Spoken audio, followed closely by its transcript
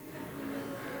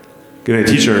Good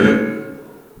night, teacher.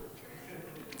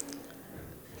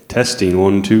 Testing,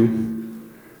 1, 2.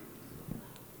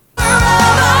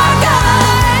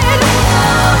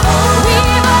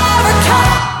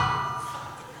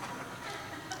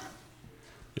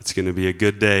 It's going to be a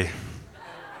good day.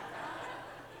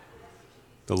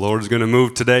 The Lord's going to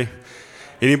move today.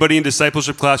 Anybody in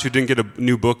discipleship class who didn't get a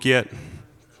new book yet?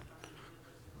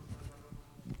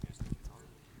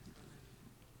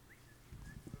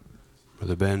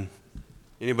 Brother Ben?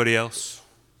 Anybody else?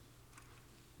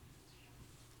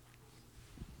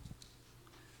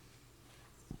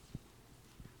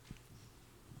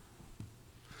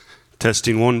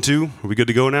 Testing 1, 2. Are we good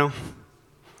to go now?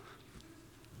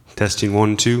 Testing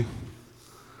 1, 2.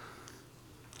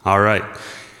 All right.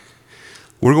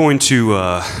 We're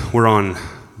on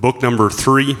book number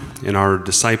 3 in our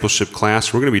discipleship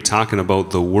class. We're going to be talking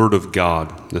about the Word of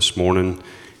God this morning.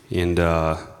 And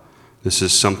this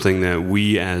is something that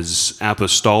we as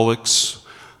apostolics,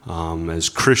 as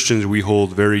Christians, we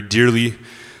hold very dearly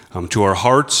to our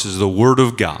hearts is the Word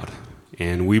of God.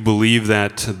 And we believe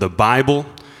that the Bible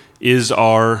is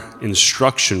our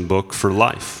instruction book for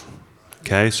life.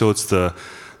 Okay, so it's the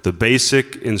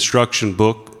basic instruction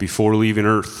book before leaving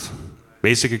earth.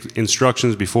 Basic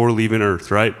instructions before leaving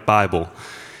earth, right? Bible.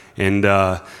 And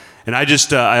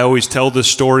I always tell this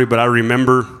story, but I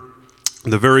remember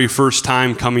the very first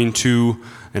time coming to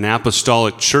an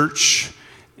apostolic church,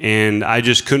 and I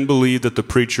just couldn't believe that the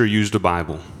preacher used a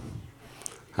Bible.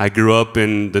 I grew up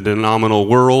in the denominational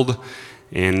world,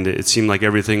 and it seemed like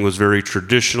everything was very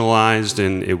traditionalized,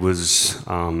 and it was,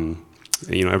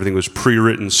 everything was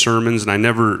pre-written sermons, and I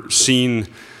never seen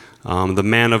the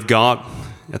man of God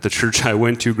at the church I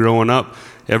went to growing up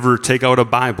ever take out a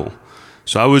Bible.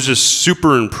 So I was just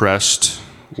super impressed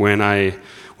when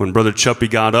Brother Chuppy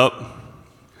got up,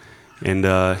 and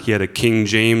he had a King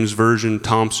James Version,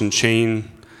 Thompson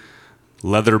chain,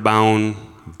 leather-bound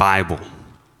Bible.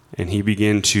 And he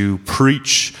began to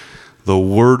preach the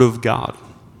Word of God.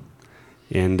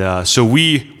 And so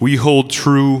we hold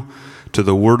true to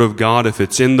the Word of God. If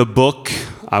it's in the book,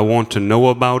 I want to know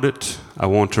about it. I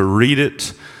want to read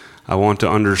it. I want to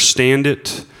understand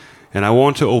it. And I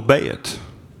want to obey it.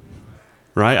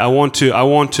 Right? I want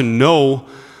to know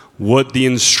what the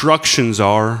instructions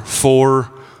are for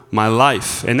my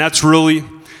life. And that's really,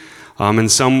 in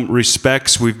some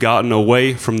respects, we've gotten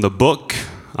away from the book.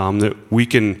 That we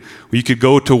could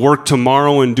go to work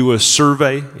tomorrow and do a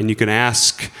survey, and you can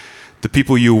ask the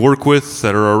people you work with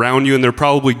that are around you, and they're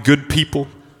probably good people.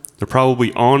 They're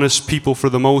probably honest people for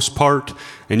the most part.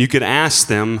 And you could ask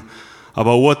them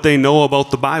about what they know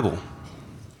about the Bible.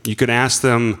 You could ask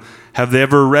them, have they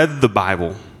ever read the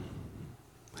Bible?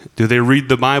 Do they read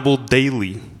the Bible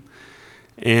daily?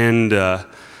 And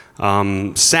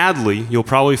sadly, you'll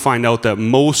probably find out that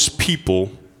most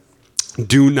people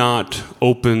do not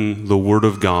open the Word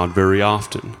of God very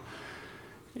often.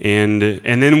 And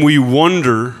then we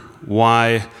wonder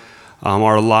why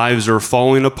our lives are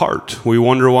falling apart. We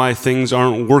wonder why things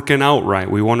aren't working out right.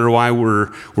 We wonder why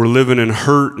we're living in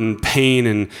hurt and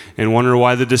pain, and wonder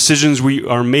why the decisions we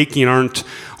are making aren't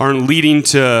leading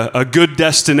to a good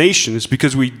destination. It's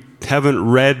because we haven't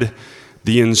read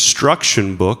the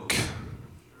instruction book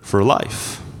for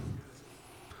life.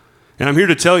 And I'm here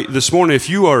to tell you this morning, if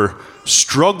you are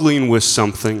struggling with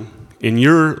something in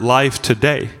your life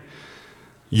today,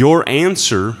 your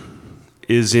answer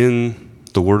is in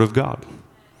the Word of God.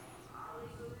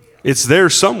 It's there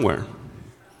somewhere.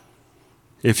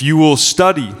 If you will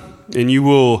study and you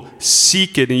will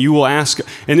seek it and you will ask,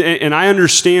 and I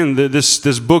understand that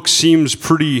this book seems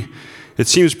pretty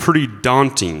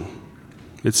daunting.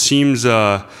 It seems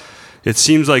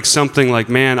like something like,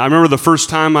 man, I remember the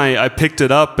first time I picked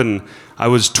it up, and I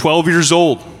was 12 years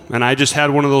old, and I just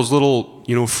had one of those little,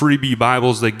 freebie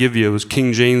Bibles they give you. It was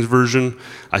King James Version.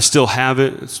 I still have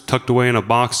it. It's tucked away in a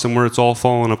box somewhere. It's all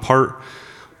falling apart.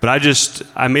 But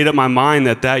I made up my mind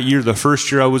that year, the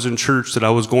first year I was in church, that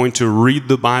I was going to read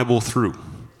the Bible through.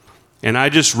 And I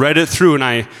just read it through, and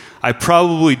I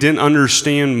probably didn't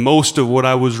understand most of what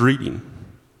I was reading.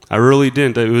 I really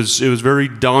didn't. It was very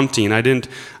daunting. I didn't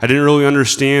really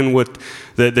understand what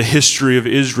the history of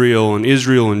Israel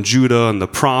and Judah and the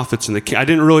prophets and I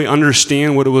didn't really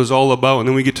understand what it was all about. And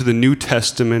then we get to the New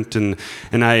Testament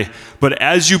but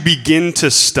as you begin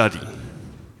to study,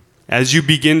 as you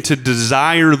begin to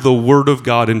desire the Word of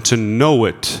God and to know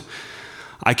it,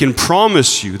 I can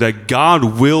promise you that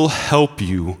God will help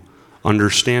you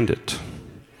understand it.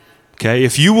 Okay?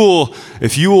 If you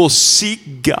will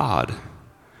seek God,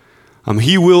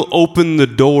 He will open the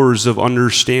doors of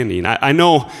understanding. I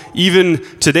know even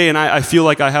today, and I feel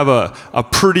like I have a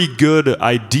pretty good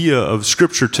idea of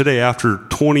Scripture today after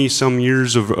 20-some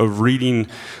years of reading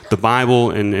the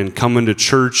Bible and coming to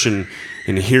church and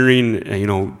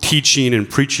hearing, teaching and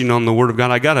preaching on the Word of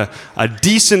God. I got a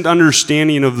decent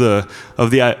understanding of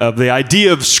the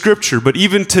idea of Scripture. But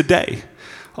even today,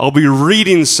 I'll be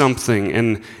reading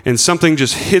something and something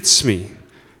just hits me.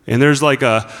 And there's like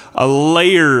a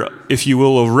layer, if you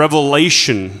will, of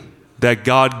revelation that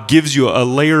God gives you, a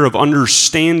layer of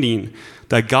understanding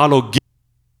that God will give.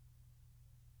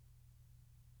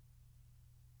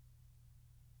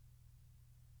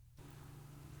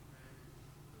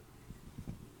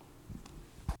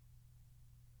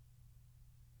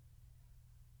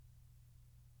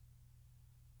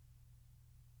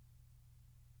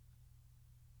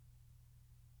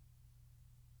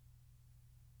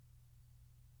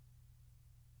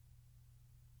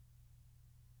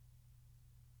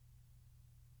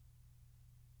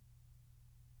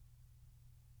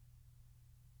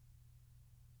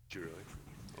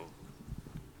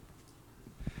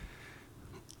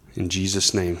 In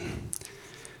Jesus' name.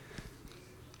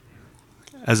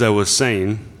 As I was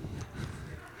saying,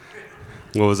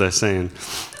 what was I saying?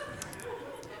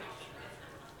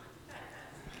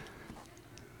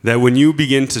 That when you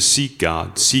begin to seek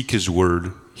God, seek His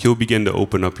Word, He'll begin to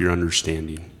open up your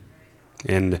understanding.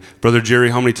 And Brother Jerry,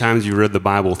 how many times have you read the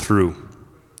Bible through?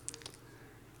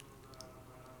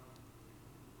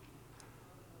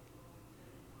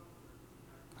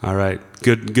 All right,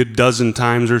 good dozen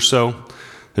times or so.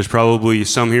 There's probably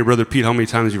some here. Brother Pete, how many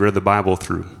times have you read the Bible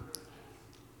through?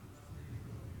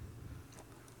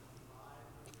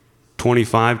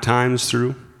 25 times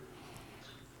through?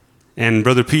 And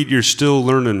Brother Pete, you're still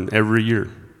learning every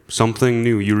year. Something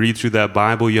new. You read through that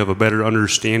Bible, you have a better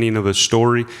understanding of a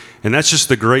story. And that's just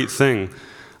the great thing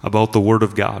about the Word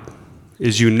of God,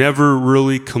 is you never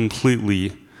really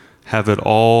completely have it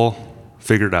all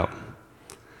figured out.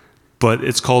 But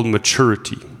it's called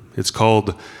maturity. It's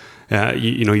called...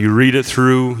 you read it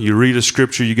through, you read a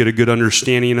scripture, you get a good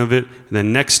understanding of it, and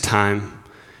then next time,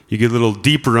 you get a little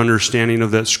deeper understanding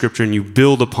of that scripture, and you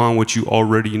build upon what you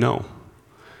already know.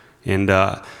 And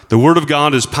the Word of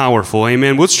God is powerful,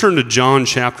 amen. Let's turn to John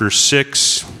chapter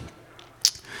 6.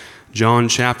 John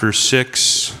chapter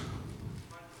 6.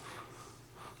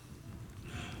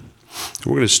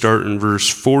 We're going to start in verse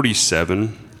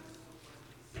 47.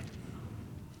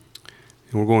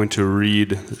 And we're going to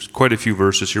read, there's quite a few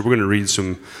verses here. We're going to read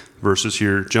some verses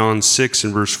here. John 6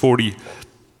 and verse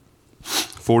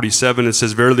 47, it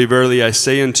says, Verily, verily, I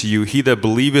say unto you, he that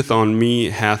believeth on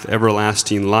me hath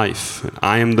everlasting life.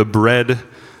 I am the bread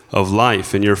of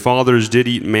life. And your fathers did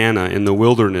eat manna in the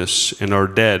wilderness and are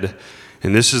dead.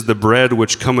 And this is the bread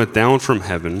which cometh down from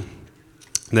heaven,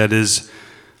 that is,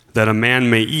 that a man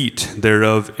may eat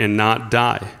thereof and not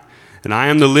die. And I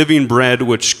am the living bread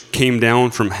which came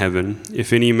down from heaven.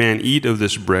 If any man eat of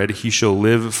this bread, he shall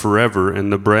live forever.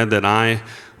 And the bread that I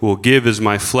will give is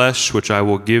my flesh, which I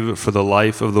will give for the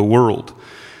life of the world.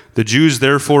 The Jews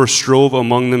therefore strove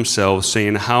among themselves,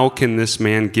 saying, How can this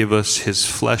man give us his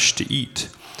flesh to eat?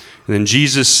 And then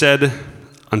Jesus said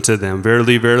unto them,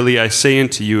 Verily, verily, I say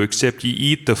unto you, except ye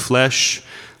eat the flesh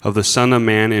of the Son of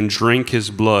Man and drink his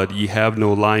blood, ye have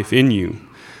no life in you.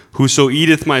 Whoso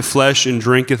eateth my flesh and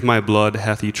drinketh my blood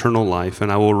hath eternal life,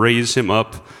 and I will raise him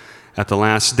up at the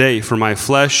last day. For my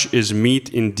flesh is meat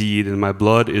indeed, and my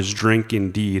blood is drink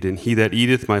indeed. And he that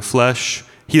eateth my flesh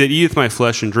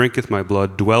and drinketh my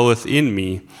blood dwelleth in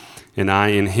me, and I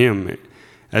in him.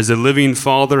 As the living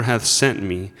Father hath sent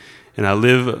me, and I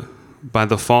live by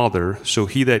the Father, so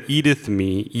he that eateth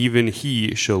me, even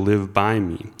he shall live by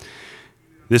me.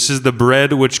 This is the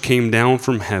bread which came down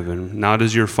from heaven, not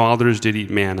as your fathers did eat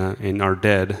manna and are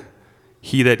dead.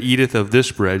 He that eateth of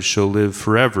this bread shall live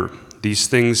forever. These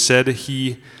things said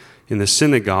he in the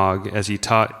synagogue as he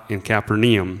taught in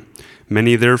Capernaum.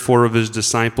 Many therefore of his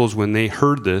disciples, when they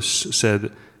heard this,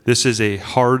 said, This is a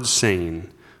hard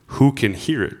saying. Who can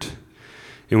hear it?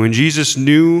 And when Jesus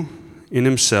knew in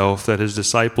himself that his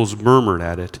disciples murmured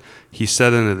at it, he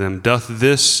said unto them, Doth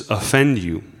this offend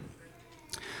you?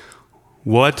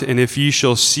 What, and if ye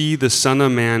shall see the Son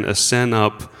of Man ascend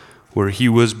up where he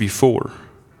was before?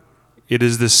 It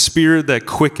is the Spirit that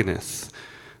quickeneth,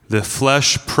 the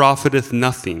flesh profiteth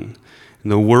nothing.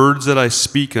 And the words that I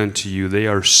speak unto you, they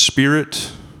are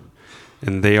spirit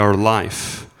and they are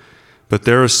life. But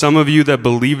there are some of you that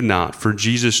believe not, for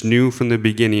Jesus knew from the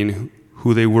beginning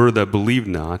who they were that believed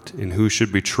not, and who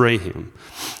should betray him.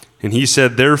 And he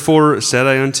said, Therefore said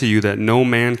I unto you, that no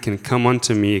man can come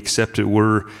unto me, except it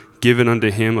were given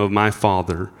unto him of my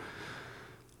Father.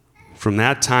 From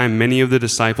that time many of the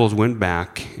disciples went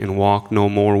back and walked no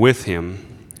more with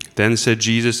him. Then said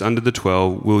Jesus unto the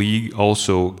 12, Will ye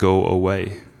also go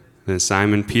away? Then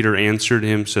Simon Peter answered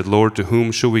him, said, Lord, to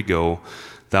whom shall we go?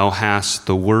 Thou hast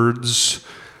the words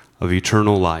of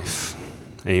eternal life.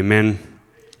 Amen.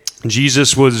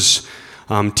 Jesus was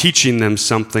teaching them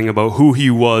something about who he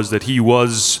was, that he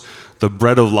was the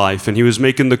bread of life. And he was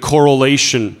making the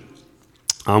correlation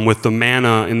with the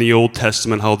manna in the Old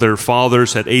Testament, how their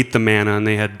fathers had ate the manna and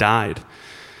they had died.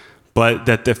 But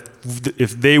that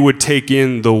if they would take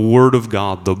in the Word of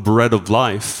God, the bread of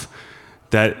life,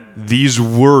 that these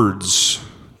words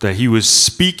that he was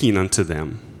speaking unto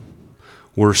them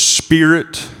were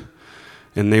spirit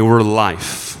and they were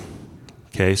life.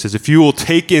 Okay, it says, if you will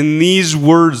take in these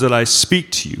words that I speak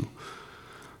to you,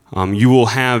 you will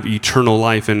have eternal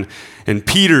life. And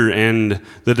Peter and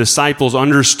the disciples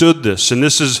understood this. And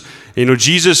this is,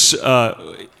 Jesus,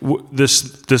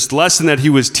 this lesson that he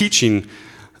was teaching,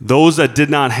 those that did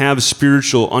not have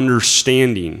spiritual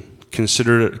understanding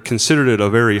considered it a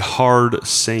very hard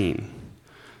saying.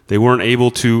 They weren't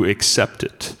able to accept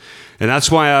it. And that's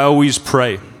why I always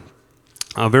pray.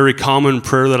 A very common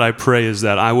prayer that I pray is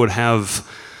that I would have,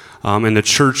 and the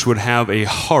church would have a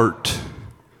heart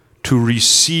to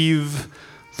receive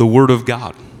the Word of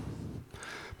God.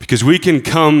 Because we can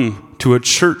come to a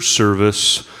church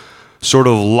service sort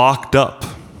of locked up.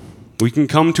 We can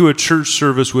come to a church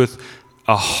service with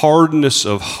a hardness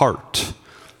of heart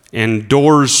and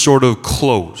doors sort of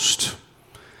closed.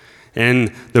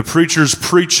 And the preacher's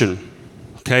preaching,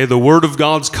 okay, the Word of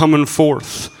God's coming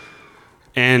forth,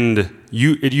 and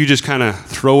you just kind of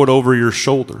throw it over your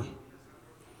shoulder.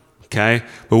 Okay?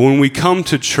 But when we come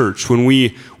to church, when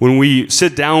we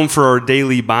sit down for our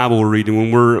daily Bible reading,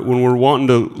 when we're wanting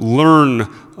to learn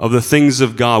of the things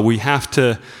of God, we have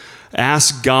to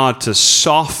ask God to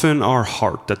soften our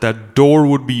heart, that door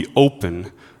would be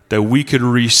open, that we could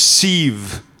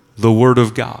receive the Word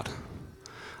of God.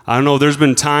 I don't know, there's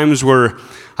been times where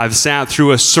I've sat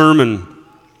through a sermon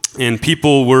and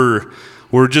people were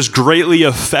just greatly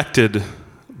affected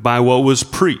by what was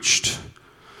preached.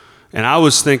 And I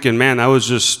was thinking, man, that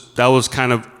was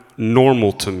kind of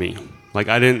normal to me. Like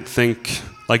I didn't think,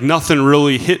 like nothing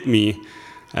really hit me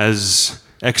as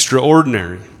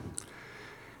extraordinary.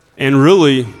 And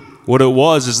really, what it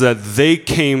was is that they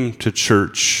came to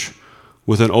church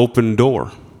with an open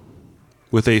door,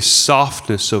 with a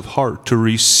softness of heart to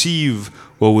receive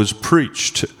what was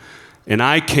preached. And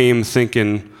I came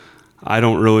thinking, I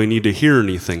don't really need to hear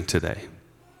anything today.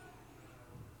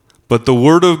 But the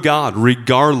Word of God,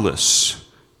 regardless,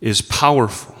 is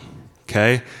powerful,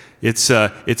 okay? It's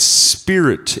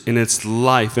spirit and it's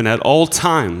life. And at all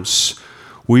times,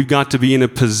 we've got to be in a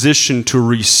position to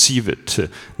receive it. To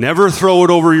never throw it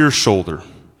over your shoulder.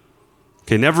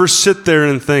 Okay, never sit there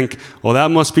and think, well, that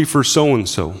must be for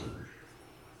so-and-so.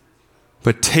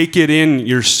 But take it in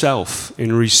yourself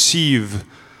and receive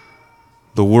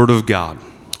the Word of God.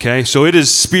 Okay, so it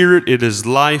is spirit, it is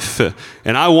life,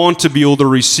 and I want to be able to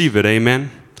receive it,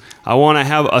 amen? I want to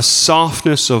have a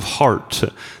softness of heart,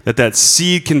 that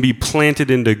seed can be planted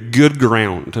into good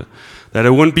ground, that it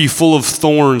wouldn't be full of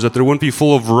thorns, that there wouldn't be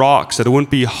full of rocks, that it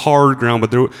wouldn't be hard ground, but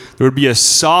there would be a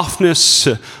softness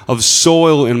of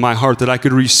soil in my heart that I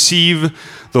could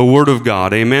receive the Word of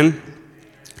God, amen?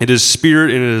 It is spirit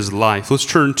and it is life. Let's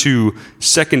turn to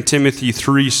 2 Timothy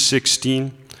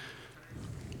 3:16.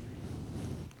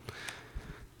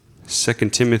 2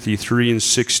 Timothy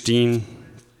 3:16.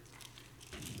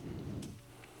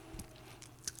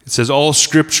 It says, all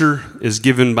Scripture is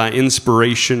given by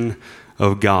inspiration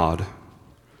of God.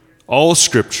 All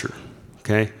Scripture,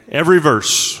 okay? Every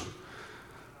verse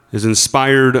is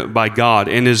inspired by God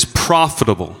and is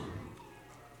profitable.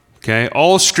 Okay?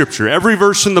 All Scripture, every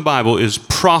verse in the Bible is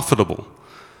profitable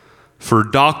for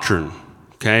doctrine,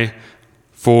 okay?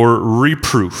 For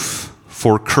reproof,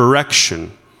 for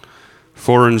correction,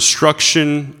 for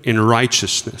instruction in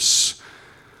righteousness.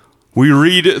 We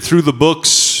read through the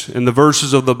books and the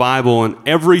verses of the Bible, and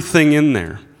everything in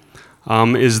there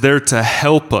is there to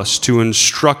help us, to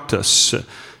instruct us,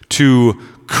 to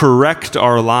correct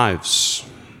our lives.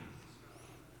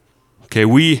 Okay,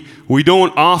 we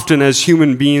don't often as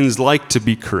human beings like to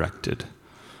be corrected.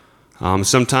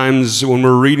 Sometimes when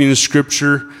we're reading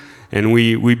Scripture, and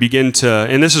we begin to,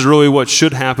 and this is really what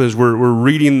should happen, is we're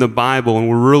reading the Bible and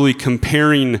we're really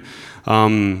comparing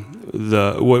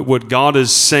what God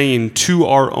is saying to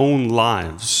our own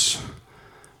lives.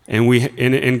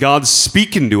 And God's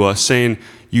speaking to us saying,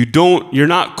 you're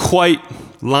not quite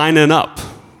lining up.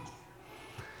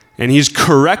 And He's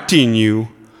correcting you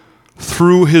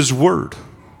through His Word.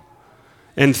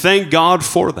 And thank God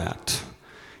for that.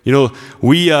 You know,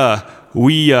 we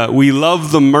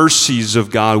love the mercies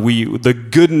of God, the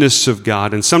goodness of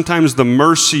God, and sometimes the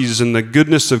mercies and the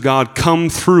goodness of God come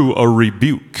through a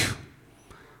rebuke,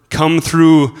 come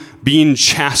through being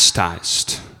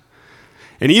chastised,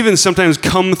 and even sometimes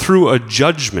come through a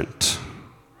judgment.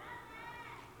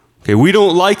 Okay, we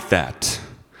don't like that.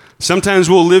 Sometimes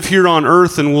we'll live here on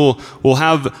earth and we'll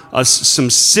have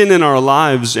some sin in our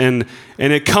lives, and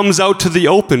it comes out to the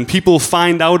open. People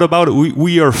find out about it.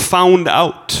 We are found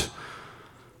out.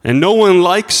 And no one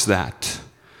likes that.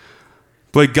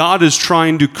 But God is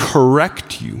trying to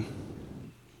correct you.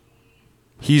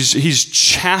 He's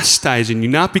chastising you,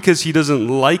 not because he doesn't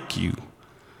like you,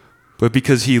 but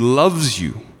because he loves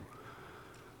you.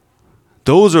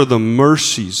 Those are the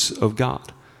mercies of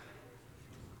God.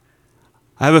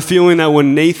 I have a feeling that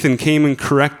when Nathan came and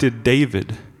corrected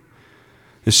David,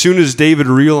 as soon as David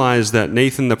realized that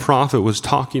Nathan the prophet was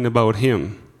talking about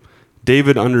him,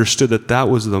 David understood that that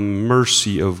was the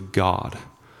mercy of God,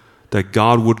 that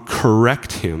God would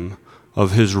correct him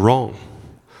of his wrong.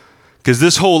 Because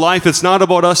this whole life, it's not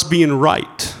about us being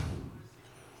right.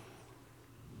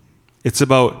 It's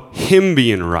about him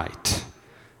being right,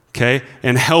 okay?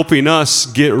 And helping us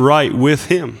get right with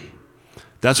him.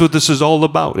 That's what this is all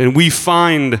about. And we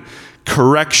find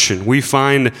correction, we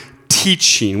find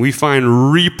teaching, we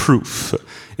find reproof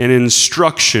and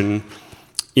instruction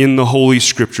in the Holy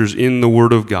Scriptures, in the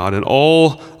Word of God. And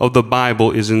all of the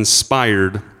Bible is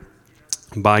inspired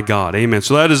by God. Amen.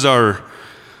 So that is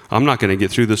I'm not going to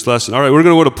get through this lesson. All right, we're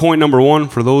going to go to point number 1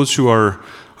 for those who are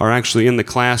actually in the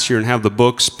class here and have the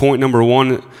books. Point number 1,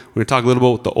 we're going to talk a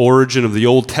little about the origin of the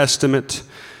Old Testament.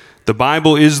 The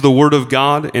Bible is the Word of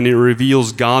God, and it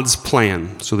reveals God's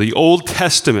plan. So the Old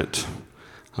Testament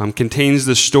contains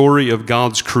the story of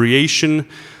God's creation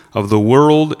of the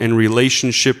world and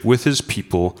relationship with his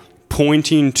people,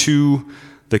 pointing to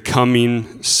the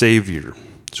coming Savior.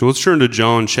 So let's turn to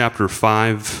John chapter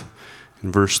 5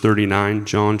 and verse 39.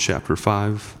 John chapter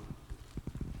 5.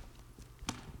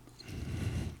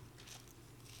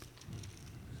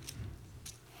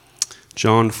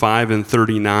 John 5 and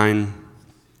 39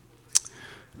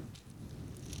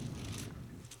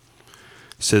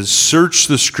 says, "Search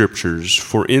the Scriptures,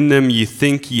 for in them ye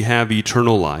think ye have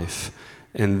eternal life,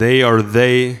 and they are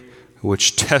they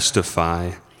which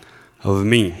testify of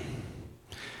me."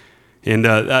 And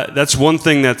that's one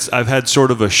thing I've had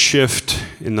sort of a shift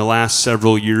in the last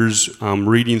several years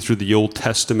reading through the Old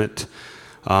Testament,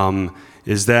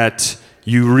 is that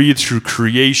you read through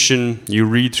creation, you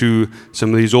read through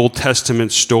some of these Old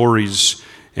Testament stories,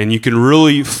 and you can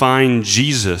really find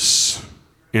Jesus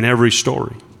in every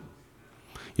story.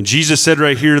 And Jesus said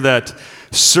right here that,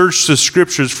 "Search the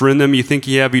Scriptures, for in them you think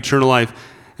ye have eternal life,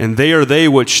 and they are they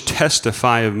which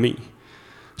testify of me."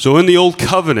 So in the Old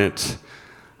Covenant,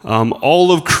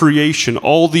 all of creation,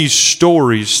 all these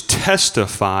stories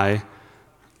testify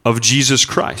of Jesus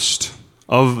Christ,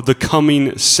 of the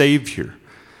coming Savior.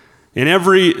 In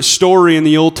every story in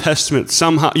the Old Testament,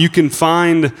 somehow you can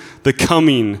find the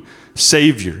coming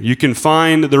Savior. You can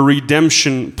find the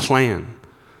redemption plan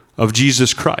of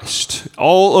Jesus Christ.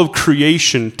 All of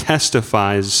creation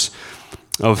testifies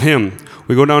of him.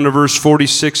 We go down to verse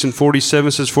 46 and 47.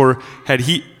 It says, For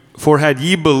had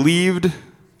ye believed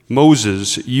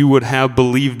Moses, you would have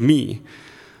believed me,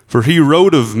 for he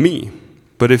wrote of me.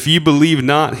 But if ye believe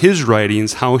not his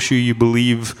writings, how shall ye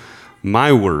believe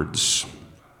my words?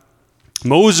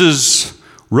 Moses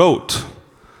wrote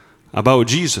about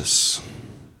Jesus.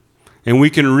 And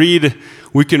we can read it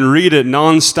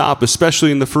nonstop,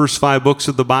 especially in the first 5 books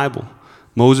of the Bible.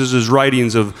 Moses'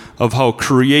 writings of how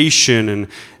creation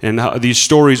and how these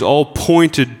stories all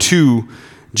pointed to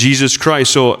Jesus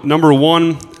Christ. So number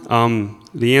 1,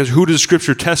 the answer, who does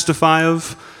Scripture testify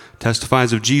of?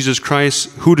 Testifies of Jesus Christ.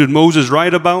 Who did Moses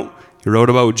write about? He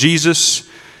wrote about Jesus.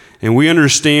 And we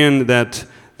understand that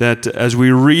as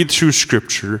we read through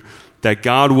Scripture, that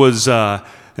God was, I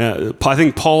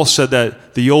think Paul said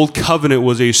that the Old Covenant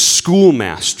was a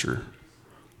schoolmaster.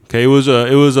 Okay, it was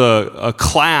a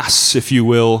class, if you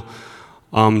will,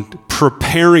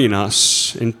 preparing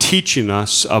us and teaching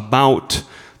us about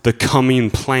the coming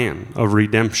plan of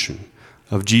redemption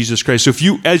of Jesus Christ.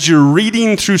 So as you're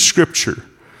reading through Scripture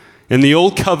in the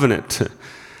Old Covenant,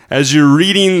 as you're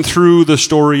reading through the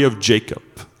story of Jacob,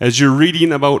 as you're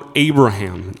reading about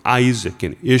Abraham, and Isaac,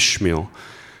 and Ishmael,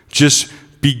 just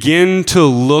begin to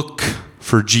look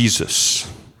for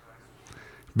Jesus.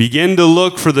 Begin to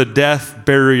look for the death,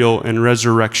 burial, and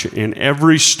resurrection in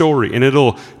every story, and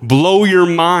it'll blow your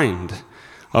mind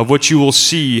of what you will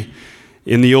see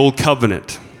in the Old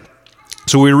Covenant.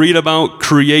 So we read about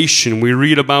creation. We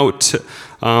read about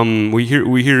we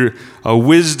hear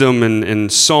wisdom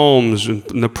and Psalms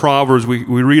and the Proverbs. We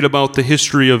read about the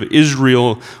history of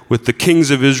Israel with the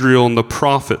kings of Israel and the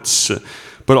prophets.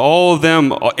 But all of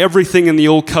them, everything in the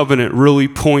Old Covenant really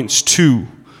points to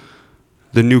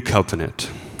the New Covenant.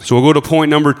 So we'll go to point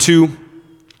number 2.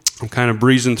 I'm kind of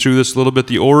breezing through this a little bit.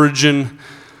 The origin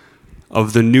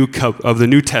of the New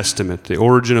Testament. The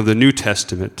origin of the New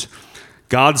Testament.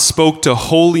 God spoke to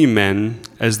holy men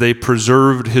as they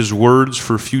preserved his words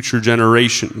for future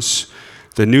generations.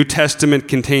 The New Testament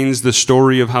contains the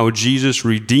story of how Jesus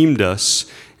redeemed us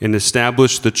and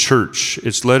established the church.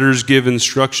 Its letters give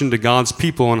instruction to God's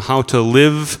people on how to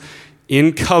live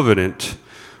in covenant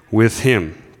with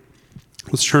him.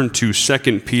 Let's turn to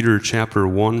 2 Peter chapter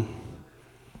 1.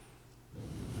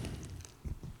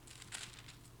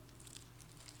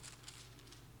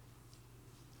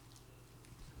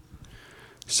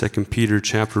 2 Peter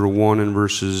chapter 1 and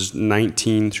verses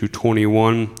 19 through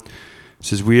 21. It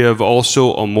says, "We have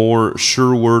also a more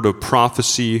sure word of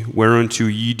prophecy, whereunto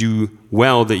ye do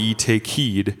well that ye take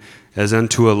heed, as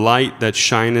unto a light that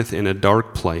shineth in a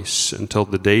dark place, until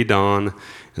the day dawn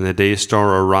and the day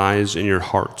star arise in your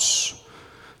hearts."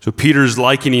 So Peter's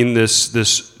likening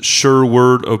this sure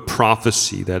word of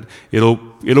prophecy, that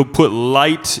it'll put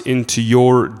light into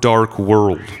your dark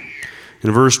world.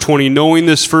 In verse 20, "Knowing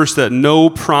this first, that no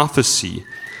prophecy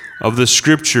of the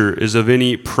Scripture is of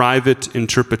any private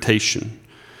interpretation.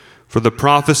 For the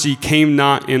prophecy came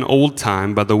not in old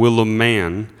time by the will of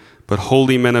man, but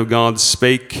holy men of God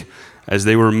spake as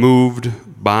they were moved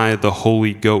by the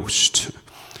Holy Ghost."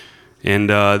 And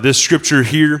this scripture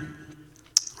here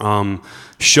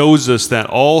shows us that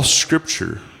all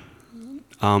Scripture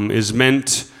is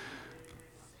meant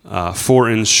for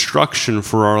instruction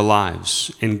for our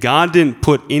lives. And God didn't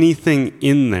put anything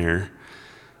in there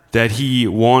that he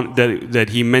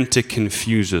meant to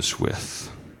confuse us with.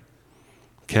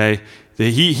 Okay?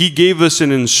 He gave us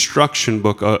an instruction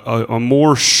book, a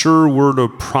more sure word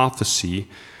of prophecy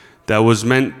that was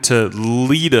meant to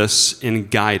lead us and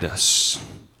guide us.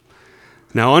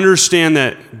 Now understand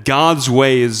that God's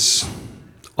ways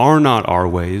are not our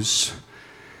ways.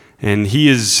 And he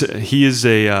is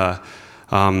a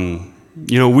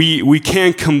we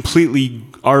can't completely,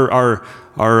 our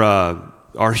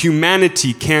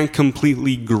humanity can't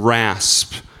completely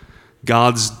grasp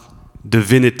God's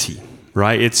divinity,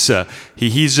 right? It's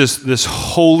he's just this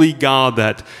holy God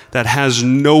that has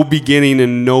no beginning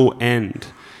and no end,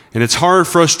 and it's hard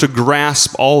for us to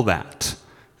grasp all that.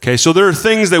 Okay, so there are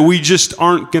things that we just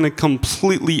aren't going to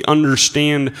completely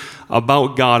understand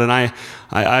about God, and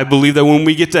I believe that when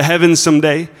we get to heaven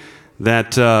someday,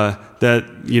 that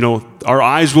our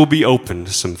eyes will be opened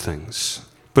to some things.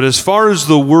 But as far as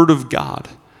the Word of God,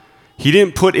 he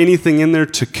didn't put anything in there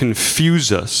to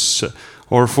confuse us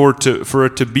or for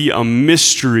it to be a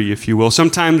mystery, if you will.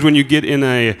 Sometimes when you get in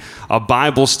a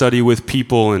Bible study with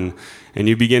people and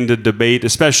you begin to debate,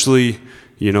 especially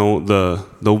the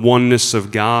oneness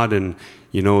of God and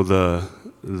the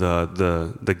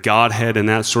Godhead and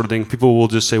that sort of thing, people will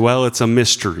just say, well, it's a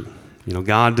mystery.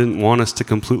 God didn't want us to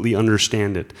completely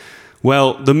understand it.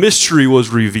 Well, the mystery was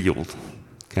revealed,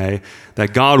 okay?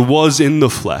 That God was in the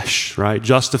flesh, right?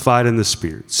 Justified in the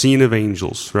Spirit, seen of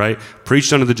angels, right?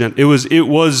 Preached unto the Gentiles. It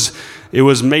was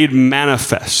made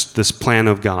manifest, this plan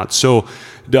of God. So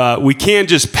we can't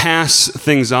just pass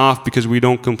things off because we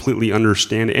don't completely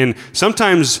understand it. And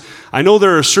sometimes, I know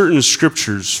there are certain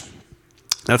scriptures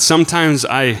that sometimes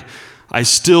I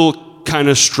still kind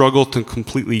of struggle to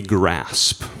completely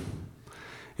grasp.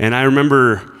 And I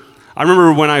remember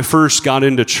when I first got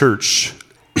into church,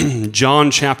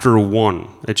 John chapter 1,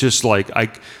 it's just like,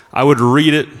 I would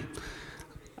read it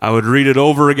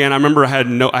over again. I remember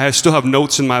I still have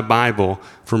notes in my Bible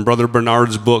from Brother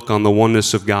Bernard's book on the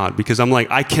oneness of God, because I'm like,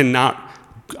 it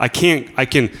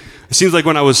seems like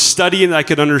when I was studying I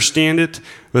could understand it,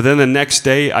 but then the next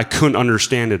day I couldn't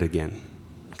understand it again.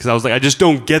 Because I was like, I just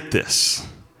don't get this.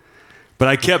 But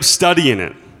I kept studying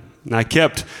it, and I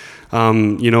kept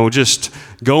just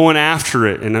going after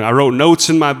it. And I wrote notes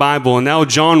in my Bible, and now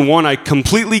John 1, I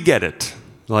completely get it.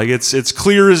 Like it's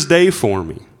clear as day for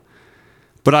me.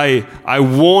 But I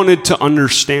wanted to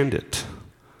understand it.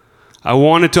 I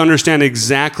wanted to understand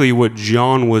exactly what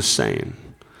John was saying.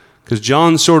 Because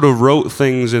John sort of wrote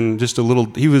things in just a little,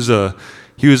 he was a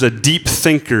deep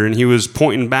thinker, and he was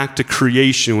pointing back to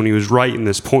creation when he was writing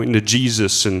this, pointing to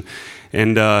Jesus. And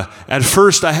at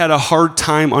first I had a hard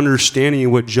time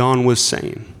understanding what John was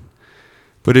saying.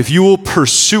 But if you will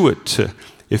pursue it,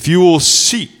 if you will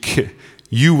seek,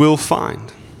 you will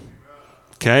find.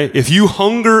 Okay? If you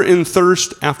hunger and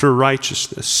thirst after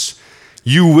righteousness,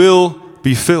 you will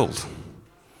be filled.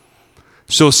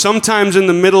 So sometimes in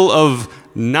the middle of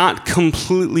not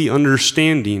completely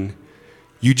understanding,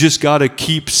 you just got to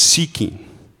keep seeking.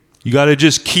 You got to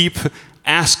just keep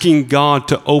asking God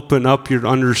to open up your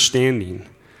understanding.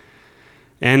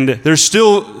 And there's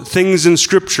still things in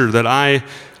Scripture that I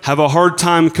have a hard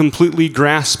time completely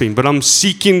grasping, but I'm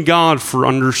seeking God for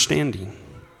understanding.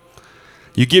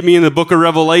 You get me in the book of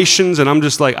Revelations, and I'm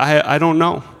just like, I don't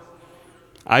know.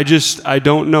 I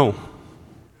don't know.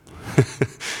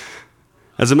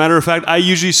 As a matter of fact, I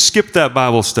usually skip that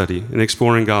Bible study in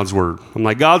exploring God's Word. I'm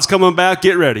like, God's coming back,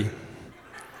 get ready.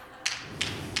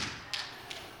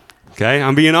 Okay,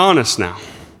 I'm being honest now.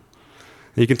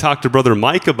 You can talk to Brother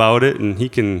Mike about it, and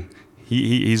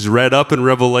he's read up in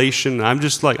Revelation. I'm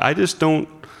just like, I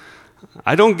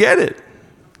don't get it.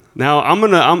 Now,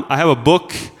 I have a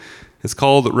book, it's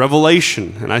called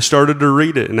Revelation, and I started to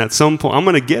read it, and at some point, I'm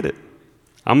going to get it.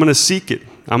 I'm going to seek it.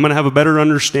 I'm going to have a better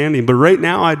understanding, but right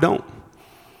now, I don't.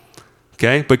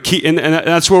 Okay, but and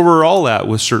that's where we're all at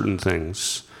with certain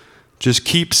things. Just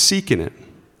keep seeking it.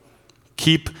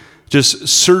 Just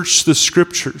search the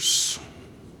Scriptures.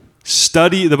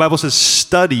 Study, the Bible says,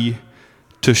 study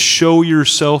to show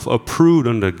yourself approved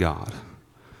unto God,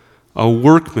 a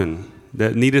workman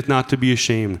that needeth not to be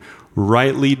ashamed,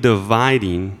 rightly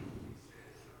dividing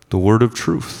the word of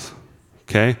truth.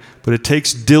 Okay? But it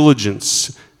takes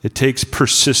diligence, it takes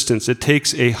persistence, it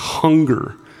takes a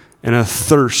hunger and a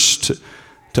thirst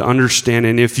to understand.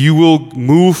 And if you will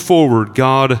move forward,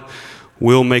 God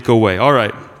will make a way. All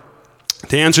right.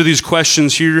 To answer these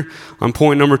questions here on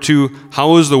point number 2,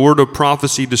 how is the word of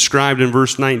prophecy described in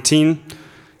verse 19?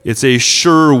 It's a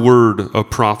sure word of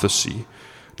prophecy.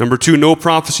 Number 2, no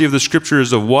prophecy of the Scripture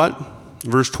is of what?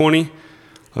 Verse 20,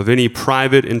 of any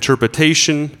private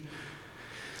interpretation.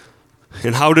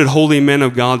 And how did holy men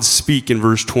of God speak in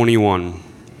verse 21?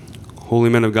 Holy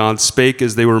men of God spake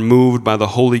as they were moved by the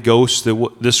Holy Ghost.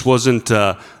 This wasn't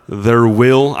their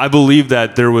will. I believe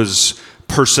that there was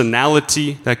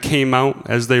personality that came out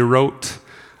as they wrote.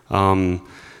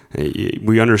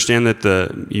 We understand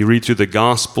that you read through the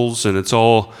Gospels, and it's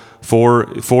all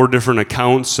four different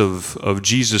accounts of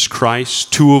Jesus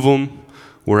Christ. 2 of them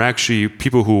were actually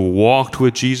people who walked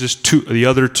with Jesus. The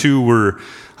other 2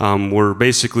 were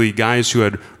basically guys who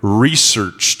had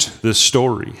researched this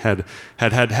story, had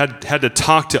to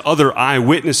talk to other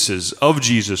eyewitnesses of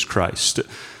Jesus Christ.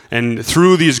 And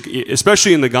through these,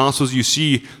 especially in the Gospels, you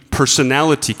see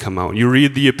personality come out. You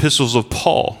read the epistles of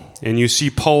Paul, and you see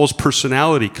Paul's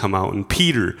personality come out, and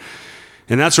Peter,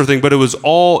 and that sort of thing. But it was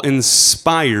all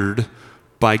inspired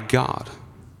by God.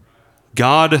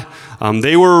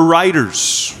 They were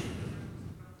writers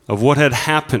of what had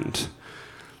happened,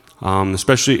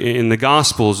 especially in the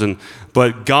Gospels.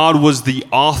 But God was the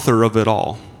author of it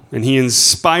all, and He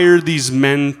inspired these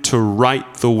men to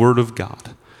write the Word of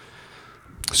God.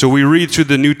 So we read through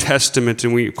the New Testament,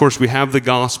 and of course we have the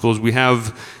Gospels, we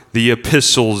have the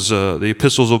epistles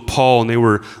of Paul, and they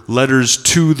were letters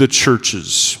to the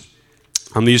churches.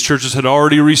 These churches had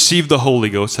already received the Holy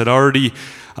Ghost, had already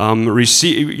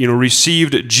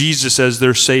received Jesus as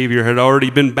their Savior, had already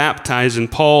been baptized, and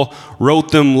Paul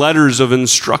wrote them letters of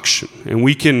instruction. And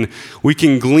we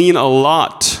can glean a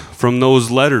lot from those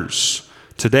letters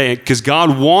today, because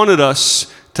God wanted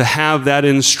us to have that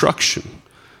instruction.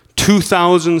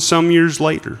 2,000 some years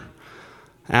later,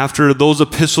 after those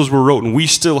epistles were written, we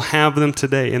still have them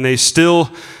today, and they still,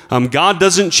 God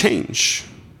doesn't change.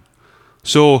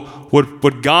 So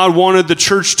what God wanted the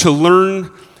church to learn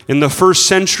in the first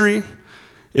century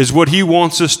is what He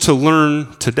wants us to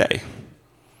learn today.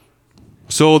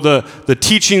 So the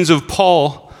teachings of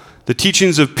Paul, the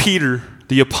teachings of Peter,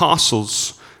 the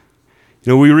apostles,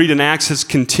 we read in Acts, says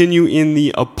continue in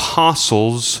the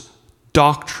apostles'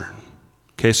 doctrine.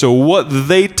 Okay, so what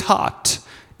they taught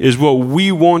is what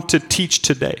we want to teach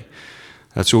today.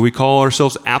 That's what we call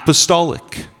ourselves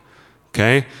apostolic.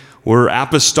 Okay? We're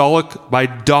apostolic by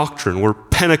doctrine. We're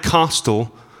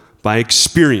Pentecostal by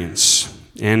experience.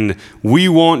 And we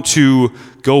want to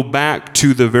go back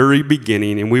to the very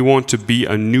beginning, and we want to be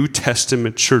a New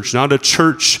Testament church, not a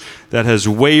church that has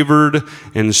wavered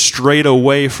and strayed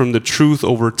away from the truth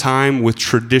over time with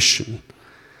tradition.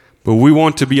 But we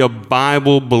want to be a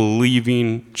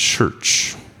Bible-believing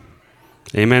church.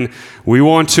 Amen. We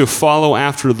want to follow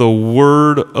after the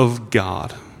Word of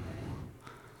God.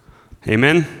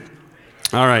 Amen.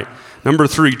 All right. Number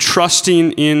 3,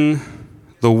 trusting in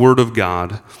the Word of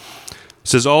God. It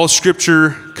says all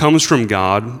Scripture comes from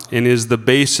God and is the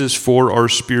basis for our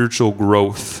spiritual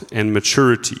growth and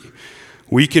maturity.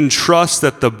 We can trust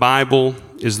that the Bible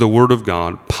is the Word of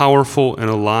God, powerful and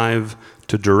alive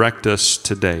to direct us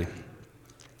today.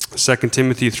 2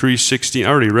 Timothy 3:16. I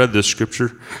already read this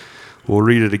scripture. We'll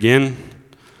read it again,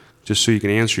 just so you can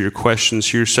answer your questions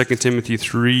here. 2 Timothy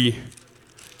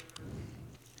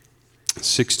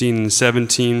 3:16 and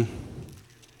 17.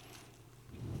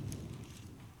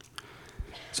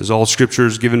 It says, all scripture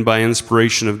is given by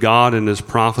inspiration of God and is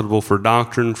profitable for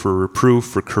doctrine, for reproof,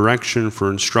 for correction, for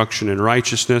instruction in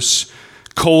righteousness.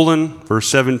 Verse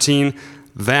 17,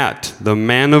 that the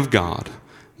man of God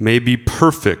may be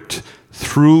perfect,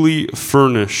 truly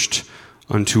furnished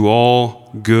unto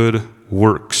all good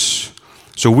works.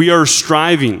 So we are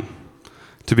striving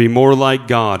to be more like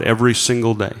God every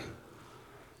single day.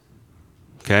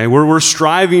 Okay, we're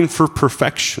striving for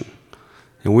perfection.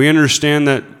 And we understand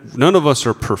that none of us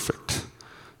are perfect.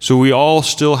 So we all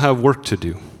still have work to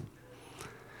do.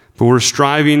 But we're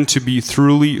striving to be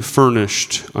truly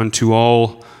furnished unto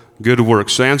all good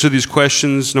works. So answer these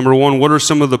questions. Number one, what are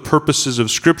some of the purposes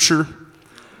of Scripture?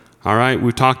 All right,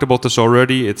 we've talked about this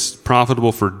already. It's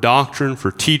profitable for doctrine,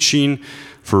 for teaching,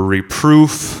 for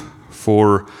reproof,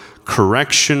 for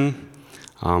correction,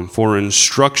 for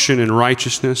instruction in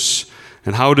righteousness.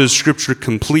 And how does Scripture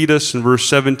complete us in verse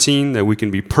 17? That we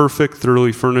can be perfect,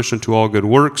 thoroughly furnished unto all good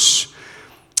works.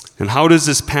 And how does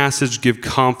this passage give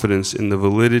confidence in the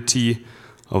validity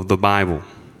of the Bible?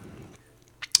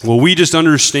 Well, we just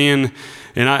understand,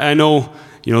 and I know,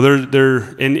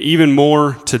 there, and even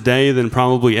more today than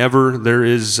probably ever, there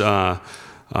is a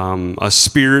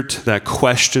spirit that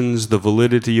questions the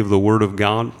validity of the Word of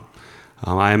God.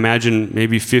 I imagine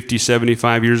maybe 50,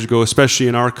 75 years ago, especially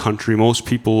in our country, most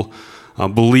people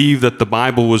believe that the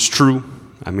Bible was true.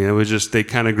 I mean, it was just, they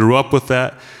kind of grew up with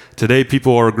that. Today,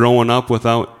 people are growing up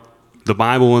without the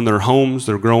Bible in their homes.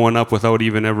 They're growing up without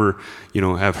even ever,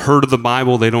 have heard of the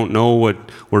Bible. They don't know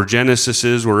where Genesis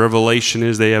is, where Revelation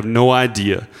is. They have no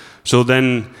idea. So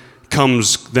then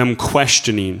comes them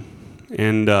questioning,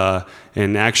 and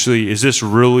actually, is this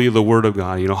really the Word of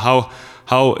God?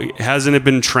 How hasn't it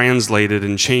been translated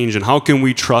and changed? And how can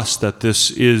we trust that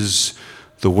this is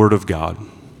the Word of God?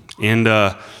 And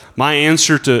my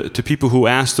answer to people who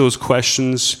ask those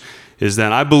questions is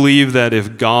that I believe that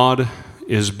if God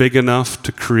is big enough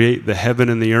to create the heaven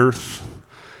and the earth,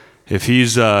 if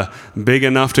he's big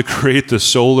enough to create the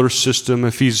solar system,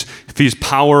 if he's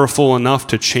powerful enough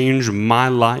to change my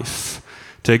life,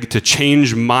 to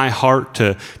change my heart,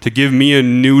 to give me a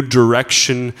new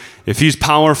direction, if he's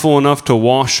powerful enough to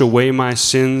wash away my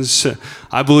sins,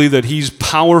 I believe that he's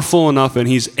powerful enough and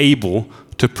he's able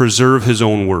to preserve his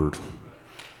own word.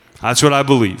 That's what I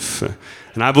believe.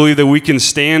 And I believe that we can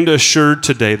stand assured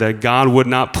today that God would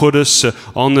not put us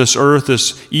on this earth,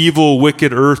 this evil,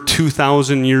 wicked earth,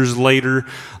 2,000 years later,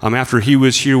 after he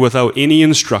was here without any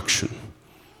instruction.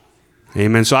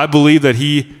 Amen. So I believe that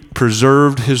he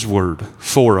preserved his word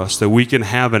for us, that we can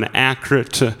have an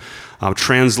accurate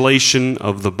translation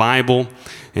of the Bible.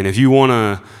 And if you want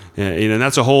to,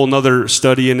 that's a whole nother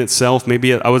study in itself.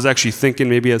 Maybe I was actually thinking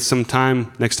maybe at some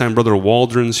time, next time Brother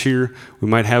Waldron's here, we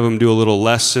might have him do a little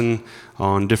lesson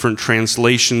on different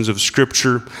translations of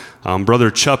Scripture.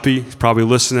 Brother Chuppy is probably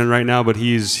listening right now, but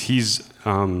he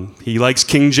likes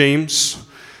King James,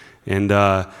 and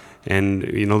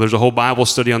there's a whole Bible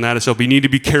study on that itself. But you need to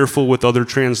be careful with other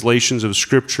translations of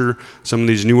Scripture. Some of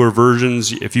these newer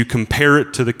versions, if you compare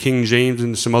it to the King James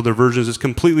and some other versions, it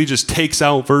completely just takes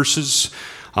out verses.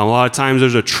 A lot of times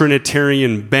there's a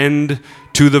Trinitarian bend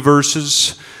to the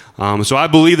verses. So I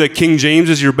believe that King James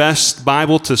is your best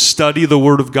Bible to study the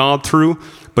Word of God through.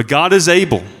 But God is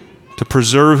able to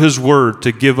preserve his Word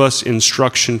to give us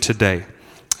instruction today.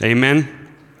 Amen.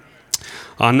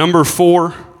 Number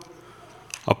 4,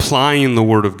 applying the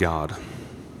Word of God.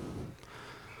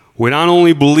 We not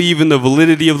only believe in the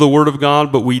validity of the Word of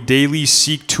God, but we daily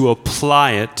seek to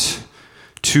apply it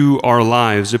to our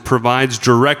lives. It provides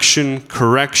direction,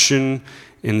 correction,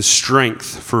 and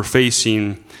strength for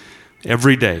facing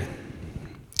every day.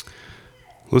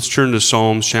 Let's turn to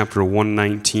Psalms chapter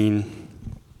 119.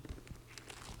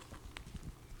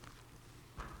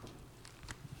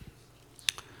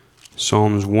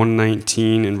 Psalms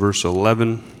 119 and verse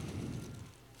 11.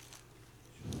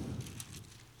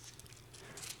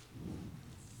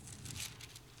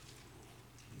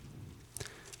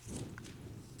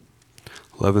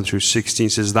 Through 16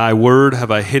 says, Thy word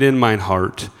have I hid in mine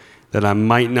heart, that I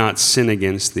might not sin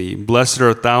against thee. Blessed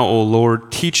art thou, O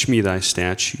Lord, teach me thy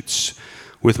statutes.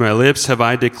 With my lips have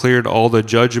I declared all the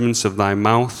judgments of thy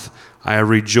mouth. I have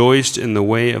rejoiced in the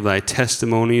way of thy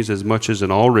testimonies as much as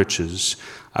in all riches.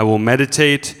 I will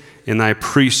meditate in thy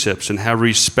precepts and have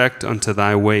respect unto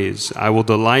thy ways. I will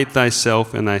delight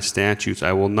thyself in thy statutes.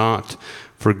 I will not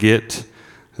forget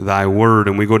thy word.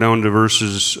 And we go down to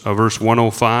verse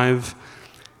 105.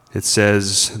 It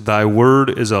says, thy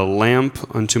word is a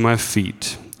lamp unto my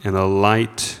feet and a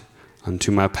light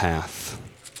unto my path.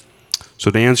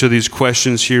 So to answer these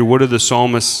questions here, why did the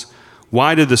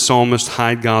psalmist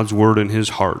hide God's word in his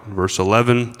heart? Verse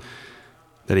 11,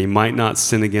 that he might not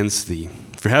sin against thee.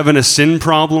 If you're having a sin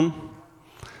problem,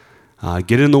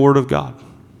 get in the word of God.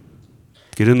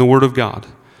 Get in the word of God.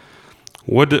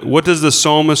 What does the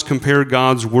psalmist compare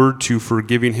God's word to for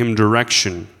giving him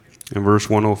direction? In verse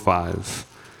 105,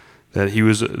 that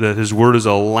his word is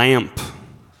a lamp,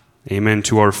 amen,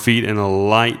 to our feet and a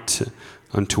light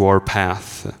unto our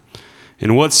path.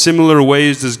 In what similar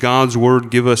ways does God's word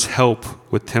give us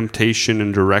help with temptation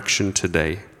and direction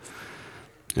today?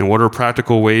 And what are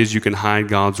practical ways you can hide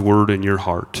God's word in your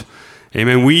heart?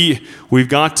 Amen. We've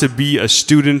got to be a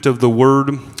student of the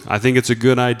word. I think it's a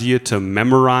good idea to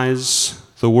memorize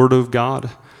the word of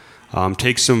God.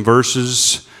 Take some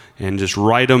verses and just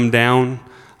write them down,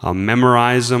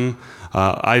 memorize them.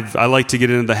 I like to get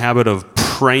into the habit of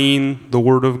praying the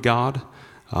word of God.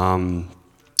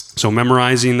 So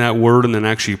memorizing that word and then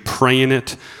actually praying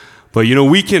it. But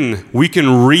we can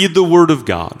read the word of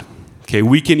God. Okay,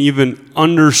 we can even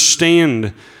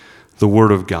understand the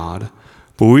word of God.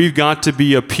 But we've got to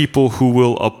be a people who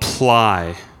will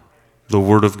apply the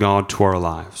word of God to our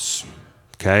lives.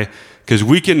 Okay? Because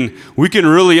we can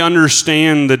really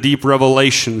understand the deep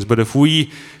revelations, but if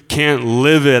we can't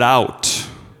live it out,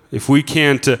 if we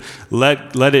can't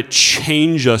let it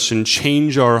change us and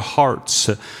change our hearts,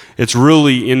 it's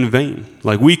really in vain.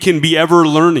 Like, we can be ever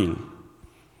learning,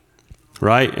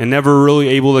 right? And never really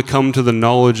able to come to the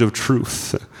knowledge of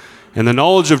truth. And the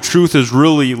knowledge of truth is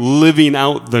really living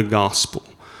out the gospel.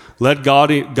 Let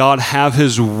God have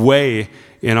his way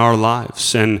in our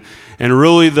lives. And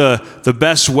really the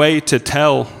best way to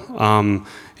tell,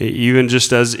 even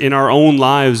just as in our own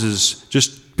lives, is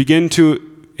just begin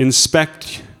to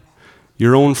inspect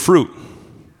your own fruit.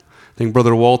 I think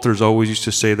Brother Walters always used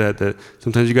to say that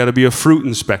sometimes you got to be a fruit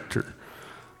inspector.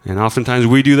 And oftentimes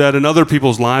we do that in other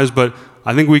people's lives, but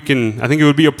I think it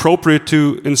would be appropriate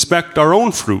to inspect our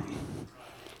own fruit.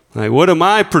 Like, what am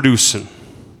I producing?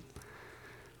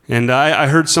 And I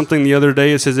heard something the other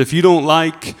day. It says, if you don't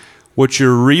like what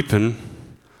you're reaping,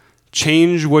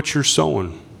 change what you're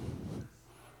sowing.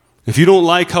 If you don't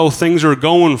like how things are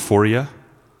going for you,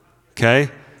 okay,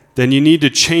 then you need to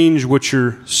change what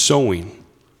you're sowing.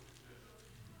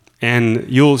 And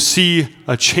you'll see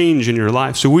a change in your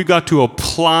life. So we've got to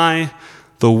apply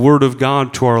the Word of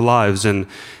God to our lives. And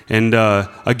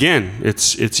again,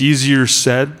 it's easier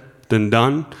said than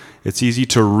done. It's easy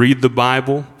to read the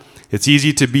Bible. It's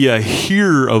easy to be a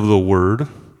hearer of the Word,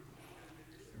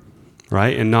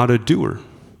 right, and not a doer.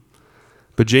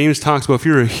 But James talks about if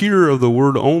you're a hearer of the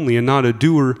Word only and not a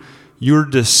doer, you're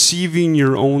deceiving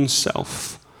your own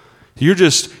self.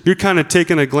 You're kind of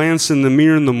taking a glance in the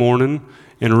mirror in the morning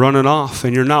and running off,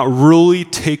 and you're not really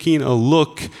taking a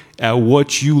look at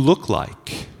what you look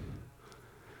like.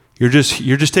 You're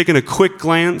just taking a quick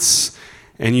glance,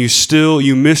 and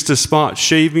you missed a spot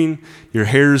shaving, your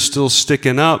hair is still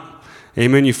sticking up,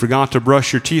 amen, you forgot to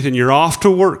brush your teeth, and you're off to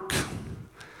work.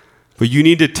 But you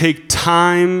need to take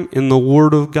time in the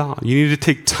Word of God. You need to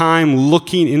take time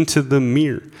looking into the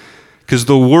mirror, because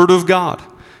the Word of God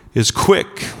is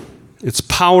quick, it's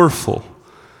powerful.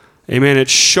 Amen.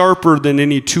 It's sharper than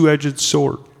any two-edged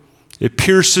sword. It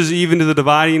pierces even to the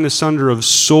dividing asunder of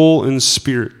soul and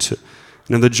spirit,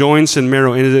 and of the joints and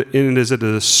marrow. And it is a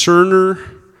discerner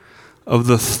of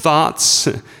the thoughts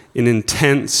and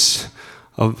intents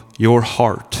of your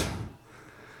heart.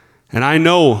 And I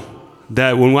know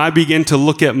that when I begin to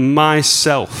look at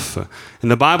myself, and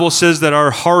the Bible says that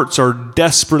our hearts are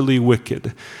desperately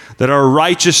wicked, that our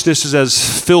righteousness is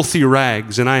as filthy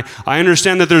rags. And I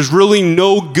understand that there's really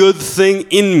no good thing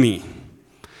in me.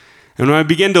 And when I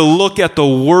begin to look at the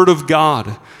Word of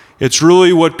God, it's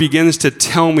really what begins to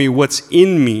tell me what's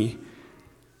in me.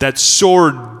 That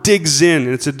sword digs in,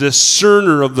 and it's a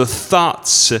discerner of the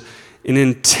thoughts and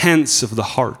intents of the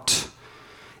heart.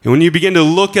 And when you begin to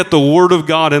look at the Word of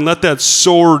God and let that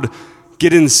sword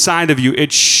get inside of you,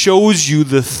 it shows you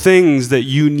the things that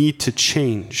you need to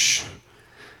change.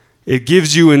 It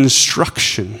gives you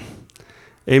instruction.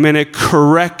 Amen. It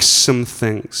corrects some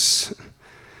things.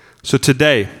 So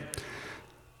today,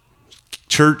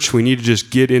 church, we need to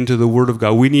just get into the Word of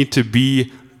God. We need to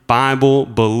be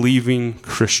Bible-believing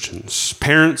Christians.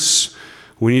 Parents,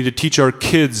 we need to teach our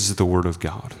kids the Word of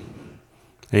God.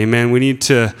 Amen. We need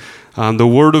to The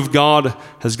Word of God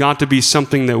has got to be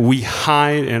something that we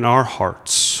hide in our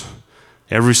hearts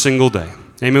every single day.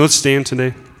 Amen. Let's stand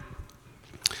today.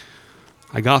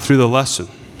 I got through the lesson.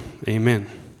 Amen.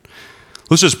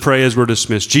 Let's just pray as we're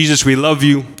dismissed. Jesus, we love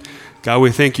you. God,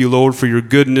 we thank you, Lord, for your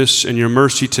goodness and your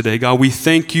mercy today. God, we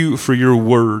thank you for your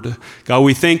word. God,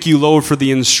 we thank you, Lord, for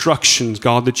the instructions,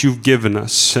 God, that you've given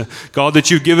us. God, that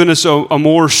you've given us a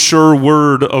more sure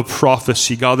word of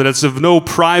prophecy. God, that it's of no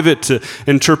private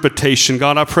interpretation.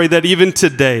 God, I pray that even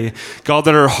today, God,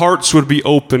 that our hearts would be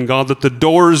open. God, that the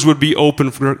doors would be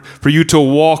open for you to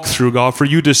walk through, God, for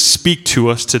you to speak to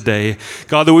us today.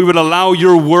 God, that we would allow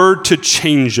your word to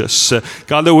change us.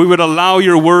 God, that we would allow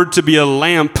your word to be a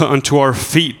lamp unto our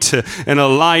feet and a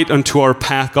light unto our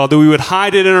path, God, that we would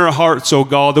hide it in our hearts, oh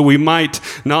God, that we might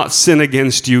not sin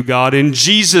against you, God. In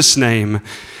Jesus' name,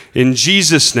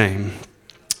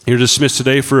 you're dismissed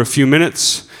today for a few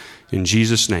minutes. In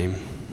Jesus' name.